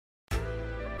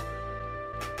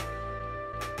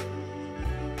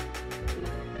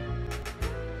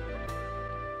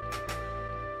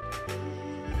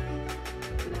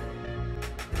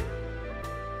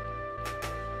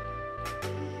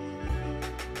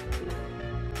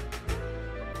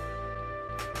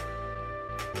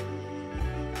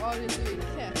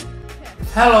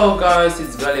Hello guys,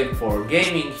 it's Galip for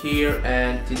Gaming here,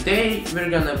 and today we're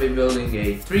gonna be building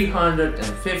a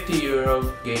 350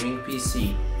 euro gaming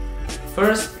PC.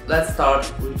 First, let's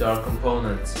start with our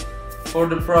components. For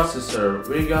the processor,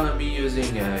 we're gonna be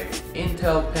using a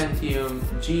Intel Pentium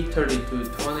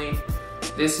G3220.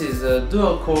 This is a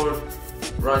dual core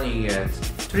running at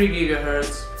 3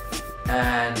 GHz,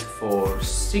 and for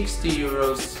 60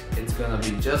 euros it's gonna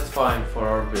be just fine for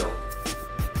our build.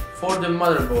 For the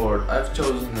motherboard, I've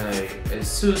chosen a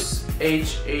ASUS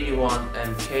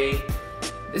H81MK.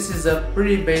 This is a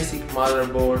pretty basic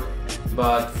motherboard,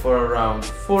 but for around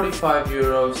 45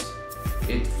 euros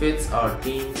it fits our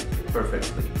team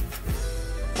perfectly.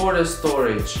 For the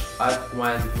storage, I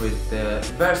went with the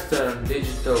Western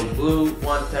Digital Blue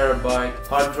 1TB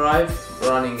hard drive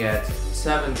running at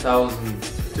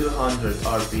 7200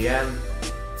 RPM.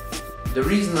 The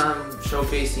reason I'm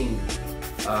showcasing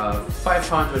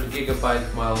 500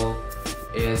 GB model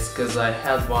is because I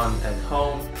had one at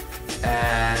home,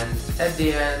 and at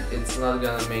the end it's not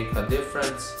gonna make a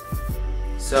difference.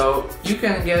 So you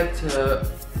can get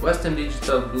Western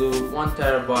Digital Blue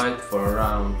 1TB for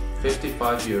around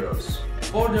 55 euros.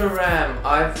 For the RAM,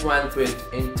 I've went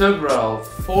with Integral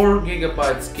 4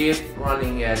 GB kit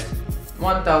running at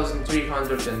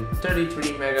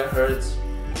 1333 MHz.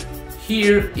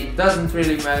 Here it doesn't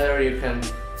really matter, you can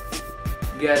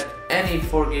get any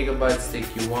 4 GB stick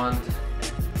you want,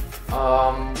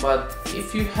 but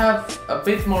if you have a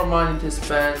bit more money to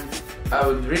spend, I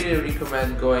would really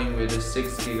recommend going with a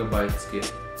 6 GB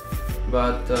kit.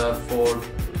 But for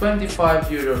 25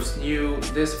 euros new,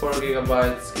 this 4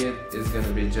 GB kit is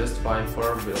gonna be just fine for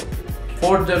our build.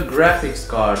 For the graphics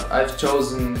card, I've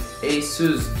chosen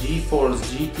ASUS GeForce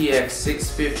GTX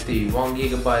 650 1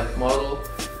 GB model.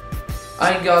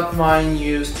 I got mine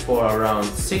used for around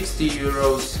 60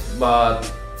 euros, but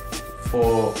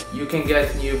you can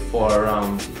get new for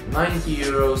around 90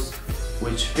 euros,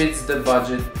 which fits the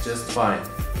budget just fine.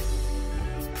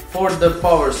 For the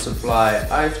power supply,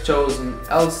 I've chosen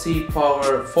LC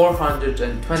Power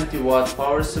 420 watt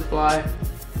power supply.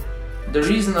 The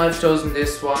reason I've chosen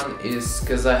this one is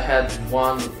because I had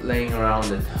one laying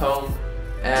around at home,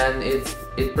 and it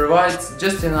provides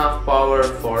just enough power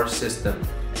for our system.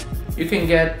 You can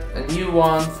get a new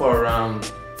one for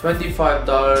around $25,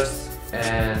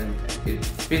 and it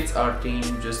fits our team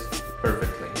just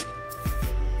perfectly.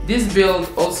 This build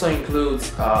also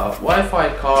includes a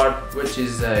Wi-Fi card, which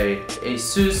is a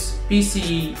ASUS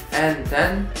PCIe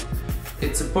N10.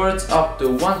 It supports up to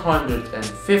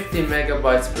 150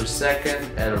 megabytes per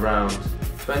second at around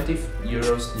 20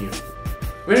 euros new.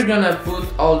 We're gonna put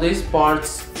all these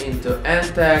parts into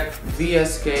NTEC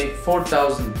VSK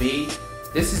 4000B.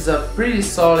 This is a pretty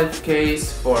solid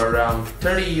case for around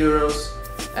 30 euros,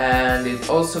 and it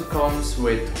also comes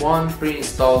with one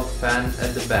pre-installed fan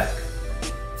at the back.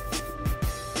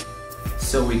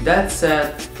 So with that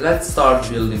said, let's start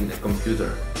building the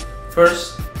computer.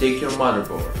 First, take your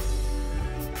motherboard.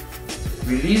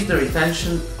 Release the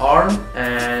retention arm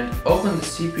and open the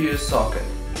CPU socket.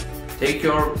 Take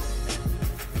your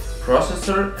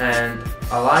processor and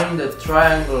align the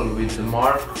triangle with the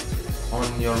mark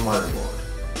on your motherboard.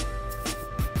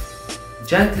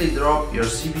 Gently drop your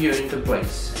CPU into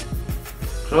place.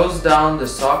 Close down the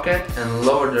socket and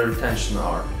lower the retention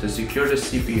arm to secure the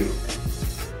CPU.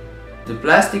 The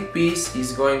plastic piece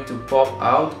is going to pop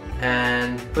out,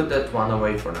 and put that one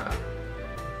away for now.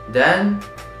 Then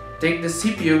take the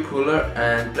CPU cooler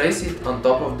and place it on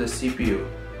top of the CPU.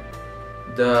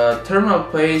 The thermal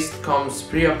paste comes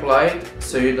pre-applied,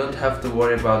 so you don't have to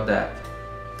worry about that.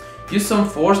 Use some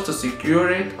force to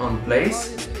secure it on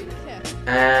place,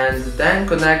 and then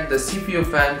connect the CPU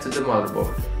fan to the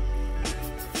motherboard.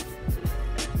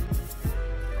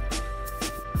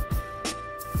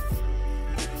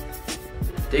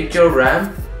 Take your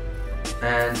RAM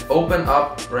and open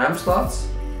up RAM slots.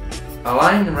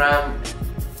 Align RAM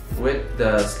with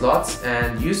the slots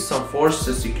and use some force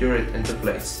to secure it into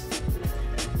place.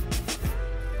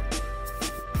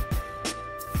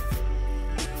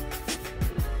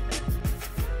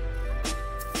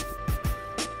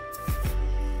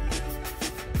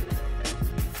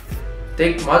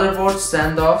 Take motherboard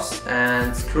standoffs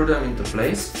and screw them into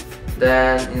place,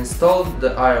 then install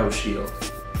the I/O shield.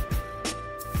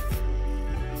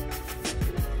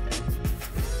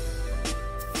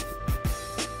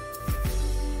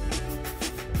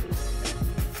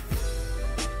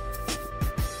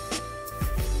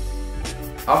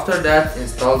 After that,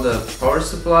 install the power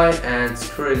supply and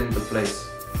screw it into place.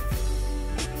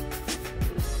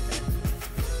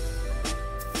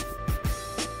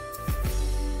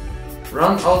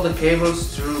 Run all the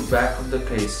cables through back of the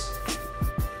case.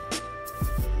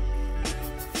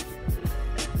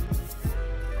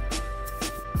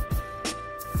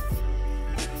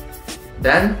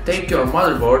 Then take your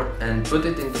motherboard and put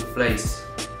it into place.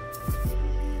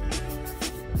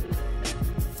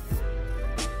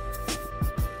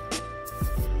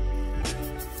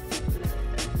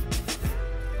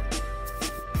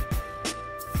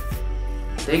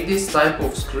 Take this type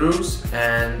of screws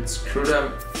and screw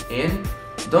them in.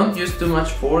 Don't use too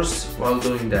much force while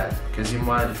doing that, because you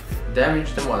might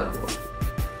damage the motherboard.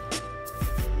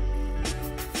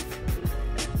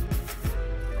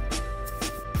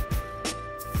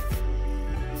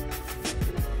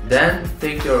 Then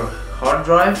take your hard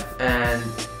drive and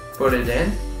put it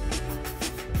in.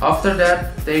 After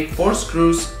that, take 4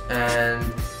 screws and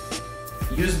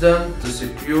use them to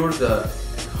secure the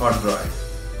hard drive.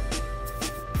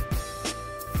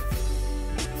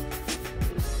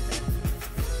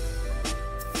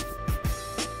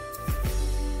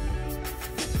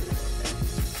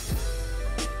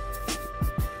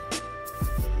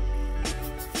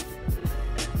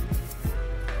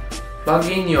 Plug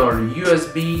in your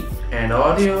USB and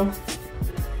audio.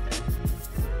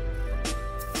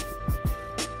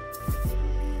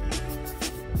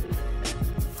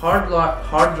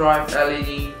 Hard drive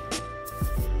LED,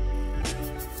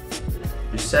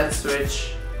 reset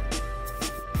switch,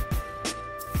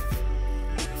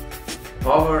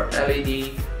 power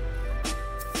LED,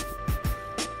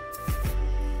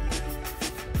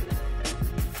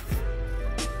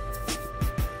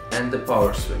 and the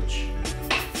power switch.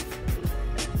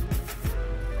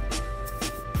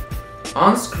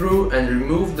 Unscrew and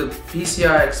remove the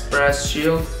PCI Express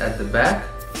shield at the back.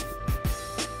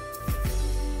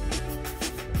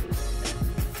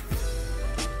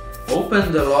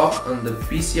 Open the lock on the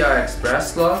PCI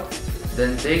Express slot,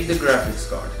 then take the graphics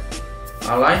card.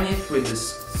 Align it with the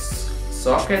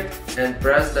socket and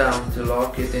press down to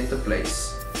lock it into place.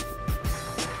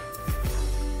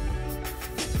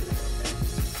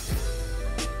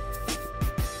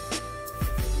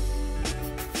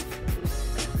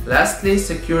 Lastly,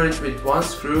 secure it with 1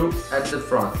 screw at the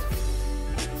front.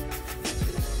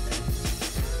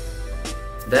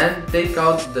 Then take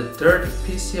out the third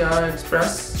PCI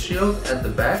Express shield at the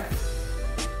back.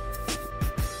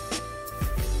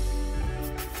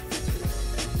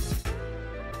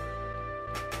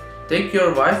 Take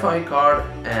your Wi-Fi card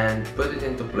and put it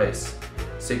into place.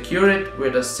 Secure it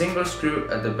with a single screw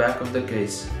at the back of the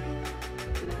case.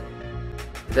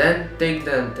 Then take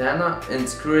the antenna and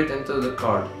screw it into the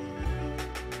card.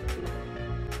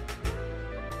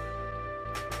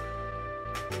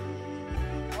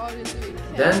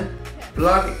 Then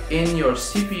plug in your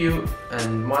CPU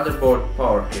and motherboard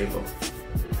power cable.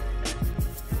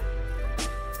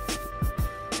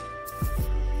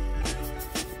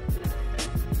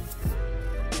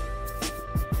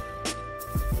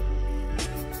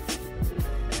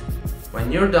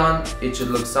 When you're done, it should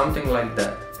look something like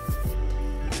that.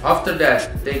 After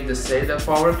that, take the SATA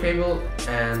power cable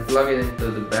and plug it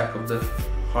into the back of the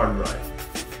hard drive.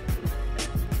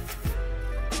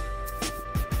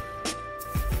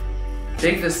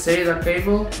 Take the SATA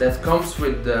cable that comes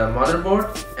with the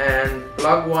motherboard and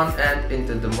plug one end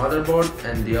into the motherboard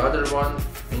and the other one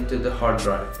into the hard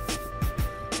drive.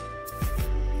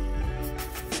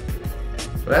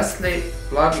 Lastly,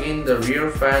 plug in the rear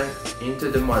fan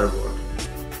into the motherboard.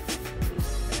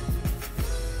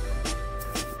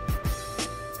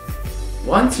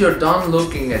 Once you're done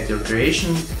looking at your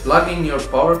creation, plug in your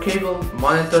power cable,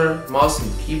 monitor, mouse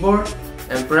and keyboard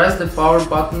and press the power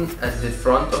button at the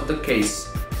front of the case.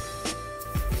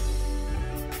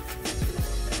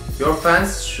 Your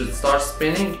fans should start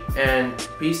spinning and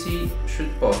PC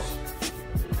should pause.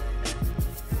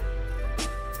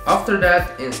 After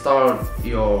that, install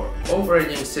your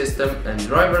operating system and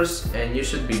drivers and you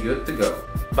should be good to go.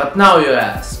 But now you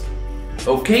ask,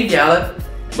 okay Gallup,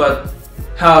 but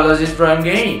how does it run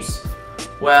games?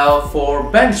 Well,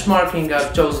 for benchmarking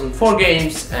I've chosen 4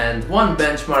 games and 1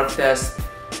 benchmark test,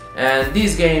 and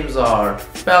these games are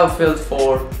Battlefield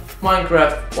 4,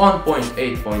 Minecraft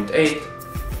 1.8.8,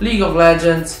 League of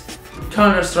Legends,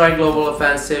 Counter-Strike Global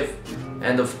Offensive,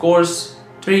 and of course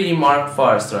 3D Mark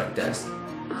Firestrike test.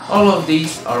 All of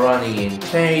these are running in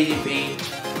 1080p,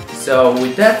 so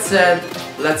with that said,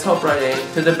 let's hop right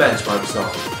into the benchmark zone.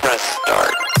 Press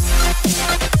start.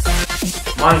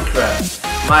 Minecraft,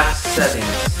 max settings,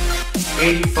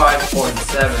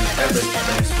 85.7 average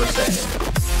frames per second.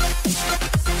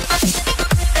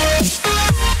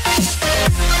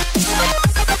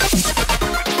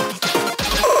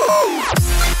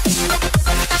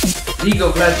 League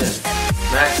of Legends,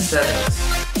 Max settings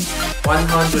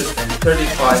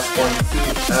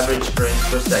 135.2 average frames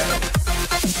per second.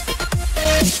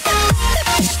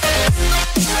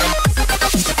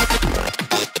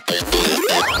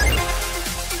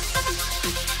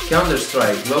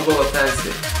 Counter-Strike Global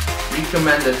Offensive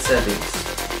recommended settings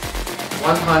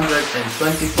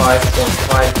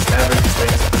 125.5 average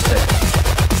frames per second.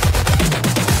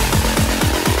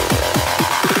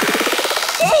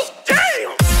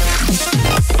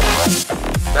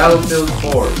 Battlefield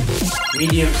 4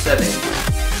 medium setting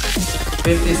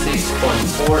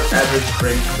 56.4 average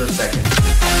frames per second.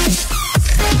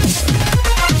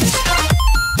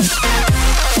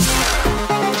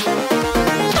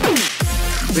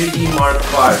 .3D Mark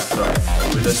Firestrike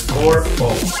with a score of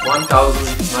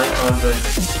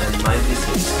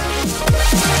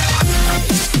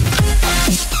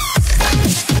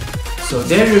 1996. So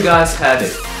there you guys have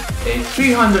it, a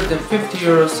 350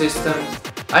 euro system.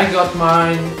 I got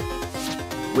mine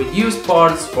with used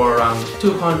parts for around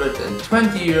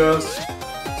 220 euros.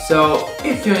 So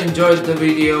if you enjoyed the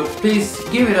video, please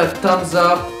give it a thumbs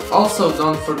up. Also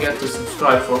don't forget to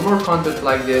subscribe for more content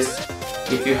like this.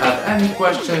 If you have any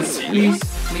questions, please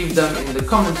leave them in the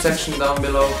comment section down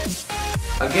below.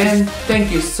 Again,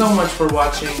 thank you so much for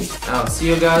watching, and I'll see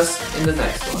you guys in the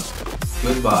next one.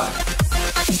 Goodbye.